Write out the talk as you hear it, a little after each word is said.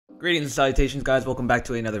Greetings and salutations, guys. Welcome back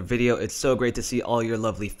to another video. It's so great to see all your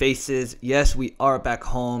lovely faces. Yes, we are back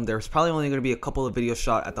home. There's probably only going to be a couple of videos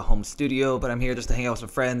shot at the home studio, but I'm here just to hang out with some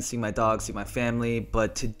friends, see my dog, see my family.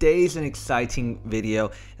 But today's an exciting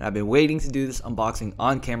video, and I've been waiting to do this unboxing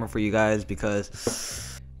on camera for you guys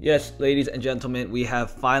because, yes, ladies and gentlemen, we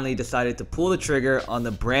have finally decided to pull the trigger on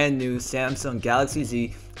the brand new Samsung Galaxy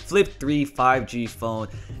Z Flip 3 5G phone.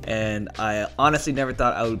 And I honestly never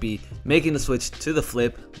thought I would be making the switch to the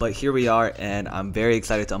Flip, but here we are, and I'm very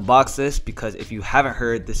excited to unbox this because if you haven't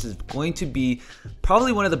heard, this is going to be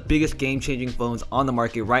probably one of the biggest game-changing phones on the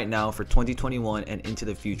market right now for 2021 and into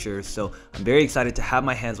the future. So I'm very excited to have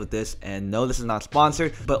my hands with this, and no, this is not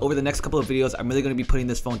sponsored, but over the next couple of videos I'm really going to be putting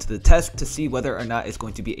this phone to the test to see whether or not it's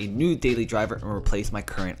going to be a new daily driver and replace my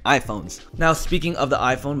current iPhones. Now, speaking of the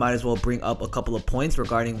iPhone, might as well bring up a couple of points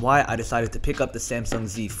regarding why I decided to pick up the Samsung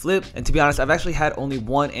Z Flip. And to be honest, I've actually had only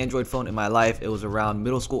one Android phone in my life. It was around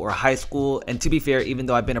middle school or high school, and to be fair, even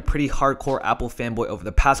though I've been a pretty hardcore Apple fanboy over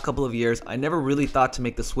the past couple of years, I never really thought to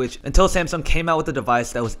make the switch until Samsung came out with a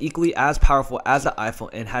device that was equally as powerful as the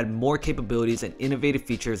iPhone and had more capabilities and innovative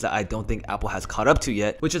features that I don't think Apple has caught up to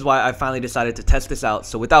yet, which is why I finally decided to test this out.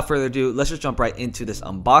 So without further ado, let's just jump right into this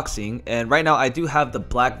unboxing. And right now I do have the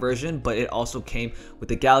black version, but it also came with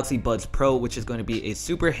the Galaxy Buds Pro, which is going to be a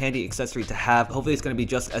super handy accessory to have. Hopefully it's going to be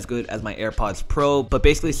just as good as my AirPods Pro, but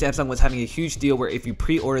basically Samsung was having a huge deal where if you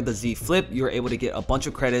pre-order the Z Flip, you were able to get a bunch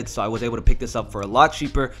of credits, so I was able to pick this up for a lot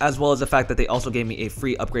cheaper, as well as the fact that they also gave me a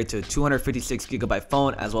free upgrade to a 256GB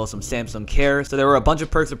phone, as well as some Samsung Care. So there were a bunch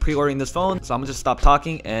of perks of pre-ordering this phone, so I'm gonna just stop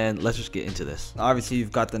talking and let's just get into this. Obviously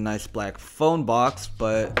you've got the nice black phone box,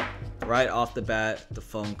 but right off the bat the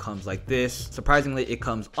phone comes like this. Surprisingly, it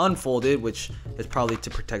comes unfolded, which is probably to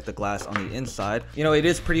protect the glass on the inside. You know, it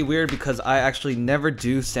is pretty weird because I actually never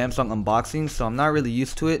do Samsung unboxings, so I'm not really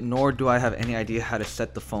used to it, nor do I have any idea how to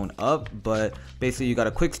set the phone up. But basically you got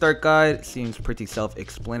a quick start guide. Seems pretty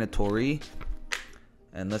self-explanatory,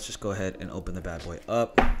 and let's just go ahead and open the bad boy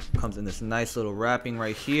up. Comes in this nice little wrapping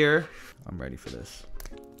right here. I'm ready for this.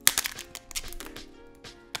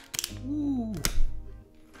 Ooh.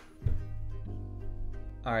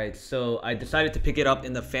 Alright, so I decided to pick it up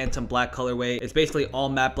in the Phantom Black colorway. It's basically all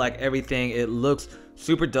matte black, everything. It looks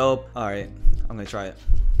super dope. Alright, I'm gonna try it.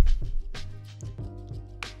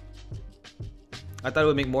 I thought it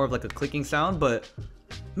would make more of like a clicking sound, but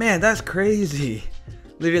man, that's crazy.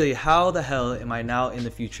 Literally, how the hell am I now in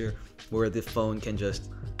the future where the phone can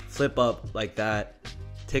just flip up like that,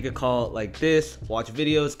 take a call like this, watch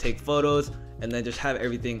videos, take photos, and then just have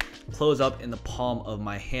everything close up in the palm of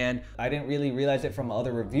my hand. I didn't really realize it from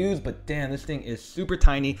other reviews, but damn, this thing is super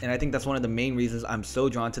tiny, and I think that's one of the main reasons I'm so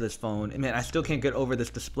drawn to this phone. And man, I still can't get over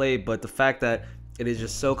this display, but the fact that it is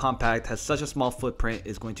just so compact, has such a small footprint,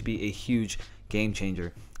 is going to be a huge game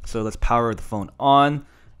changer. So let's power the phone on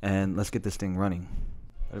and let's get this thing running.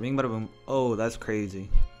 Bada bing, bada boom. Oh, that's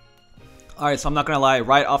crazy. Alright, so I'm not gonna lie,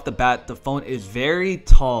 right off the bat, the phone is very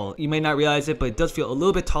tall. You may not realize it, but it does feel a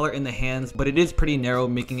little bit taller in the hands, but it is pretty narrow,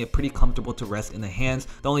 making it pretty comfortable to rest in the hands.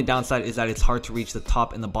 The only downside is that it's hard to reach the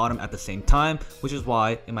top and the bottom at the same time, which is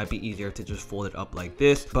why it might be easier to just fold it up like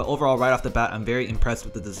this. But overall, right off the bat, I'm very impressed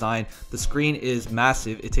with the design. The screen is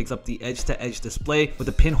massive. It takes up the edge-to-edge display with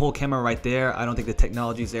the pinhole camera right there. I don't think the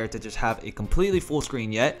technology is there to just have a completely full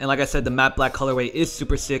screen yet. And like I said, the matte black colorway is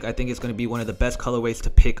super sick. I think it's going to be one of the best colorways to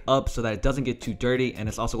pick up so that it doesn't get too dirty, and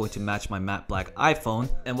it's also going to match my matte black iPhone.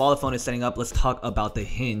 And while the phone is setting up, let's talk about the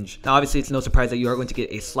hinge. Now obviously it's no surprise that you are going to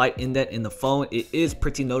get a slight indent in the phone. It is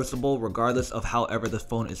pretty noticeable regardless of however the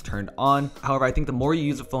phone is turned on. However, I think the more you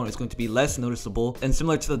use the phone, it's going to be less noticeable, and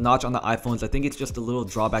similar to the notch on the iPhones, I think it's just a little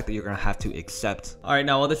drawback that you're going to have to accept. Alright,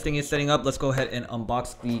 now while this thing is setting up, let's go ahead and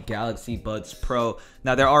unbox the Galaxy Buds Pro.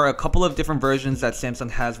 Now there are a couple of different versions that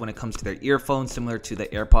Samsung has when it comes to their earphones, similar to the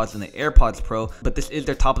AirPods and the AirPods Pro, but this is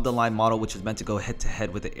their top of the line model, which is meant to go head to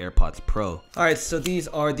head with the AirPods Pro. Alright, so these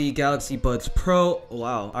are the Galaxy Buds Pro.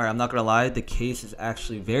 Wow. Alright, I'm not gonna lie, the case is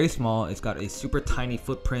actually very small. It's got a super tiny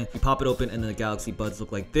footprint. You pop it open and the Galaxy Buds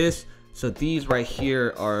look like this. So these right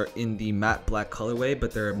here are in the matte black colorway,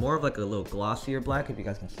 but they're more of like a little glossier black, if you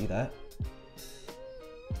guys can see that.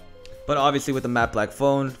 But obviously with the matte black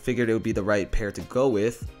phone, figured it would be the right pair to go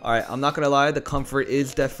with. Alright, I'm not gonna lie, the comfort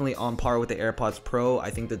is definitely on par with the AirPods Pro. I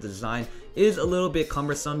think the design is a little bit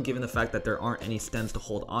cumbersome given the fact that there aren't any stems to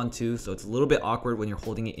hold onto, so it's a little bit awkward when you're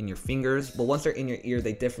holding it in your fingers. But once they're in your ear,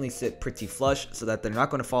 they definitely sit pretty flush so that they're not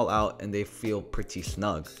going to fall out and they feel pretty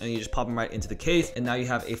snug. And you just pop them right into the case, and now you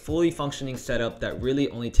have a fully functioning setup that really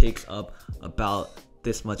only takes up about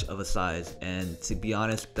this much of a size. And to be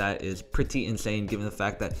honest, that is pretty insane given the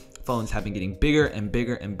fact that phones have been getting bigger and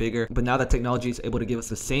bigger and bigger, but now that technology is able to give us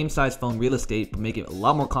the same size phone real estate but make it a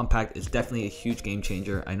lot more compact is definitely a huge game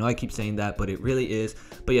changer. I know I keep saying that, but it really is.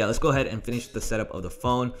 But yeah, let's go ahead and finish the setup of the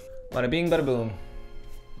phone. Bada bing, bada boom.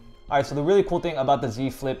 Alright, so the really cool thing about the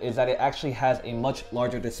Z Flip is that it actually has a much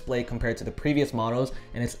larger display compared to the previous models,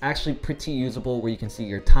 and it's actually pretty usable where you can see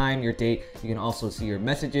your time, your date, you can also see your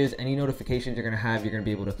messages, any notifications you're going to have, you're going to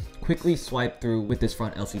be able to quickly swipe through with this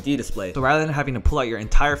front LCD display. So rather than having to pull out your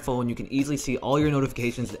entire phone, you can easily see all your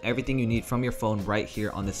notifications and everything you need from your phone right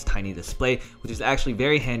here on this tiny display, which is actually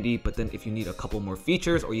very handy. But then if you need a couple more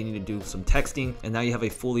features or you need to do some texting, and now you have a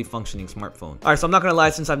fully functioning smartphone. Alright, so I'm not going to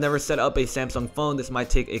lie, since I've never set up a Samsung phone, this might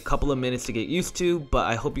take a couple of minutes to get used to, but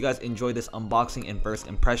I hope you guys enjoy this unboxing and first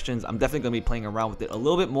impressions. I'm definitely going to be playing around with it a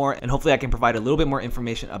little bit more, and hopefully I can provide a little bit more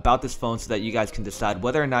information about this phone so that you guys can decide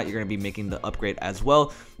whether or not you're going to be making the upgrade as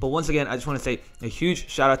well. But once again, I just want to say a huge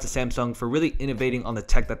shout out to Samsung for really innovating on the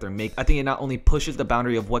tech that they're making. I think it not only pushes the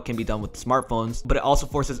boundary of what can be done with smartphones, but it also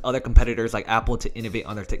forces other competitors like Apple to innovate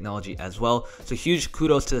on their technology as well. So huge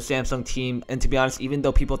kudos to the Samsung team. And to be honest, even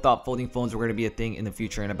though people thought folding phones were going to be a thing in the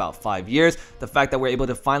future in about 5 years, the fact that we're able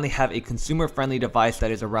to finally have a consumer-friendly device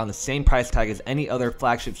that is around the same price tag as any other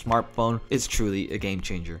flagship smartphone is truly a game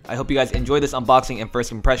changer. I hope you guys enjoyed this unboxing and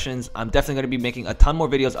first impressions. I'm definitely going to be making a ton more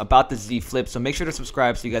videos about the Z Flip, so make sure to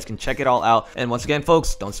subscribe so you guys can check it all out. And once again,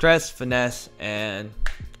 folks, don't stress, finesse, and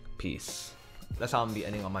peace. That's how I'm gonna be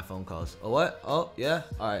ending on my phone calls. Oh, what? Oh, yeah?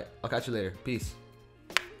 All right, I'll catch you later. Peace.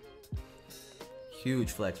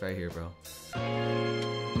 Huge flex right here, bro.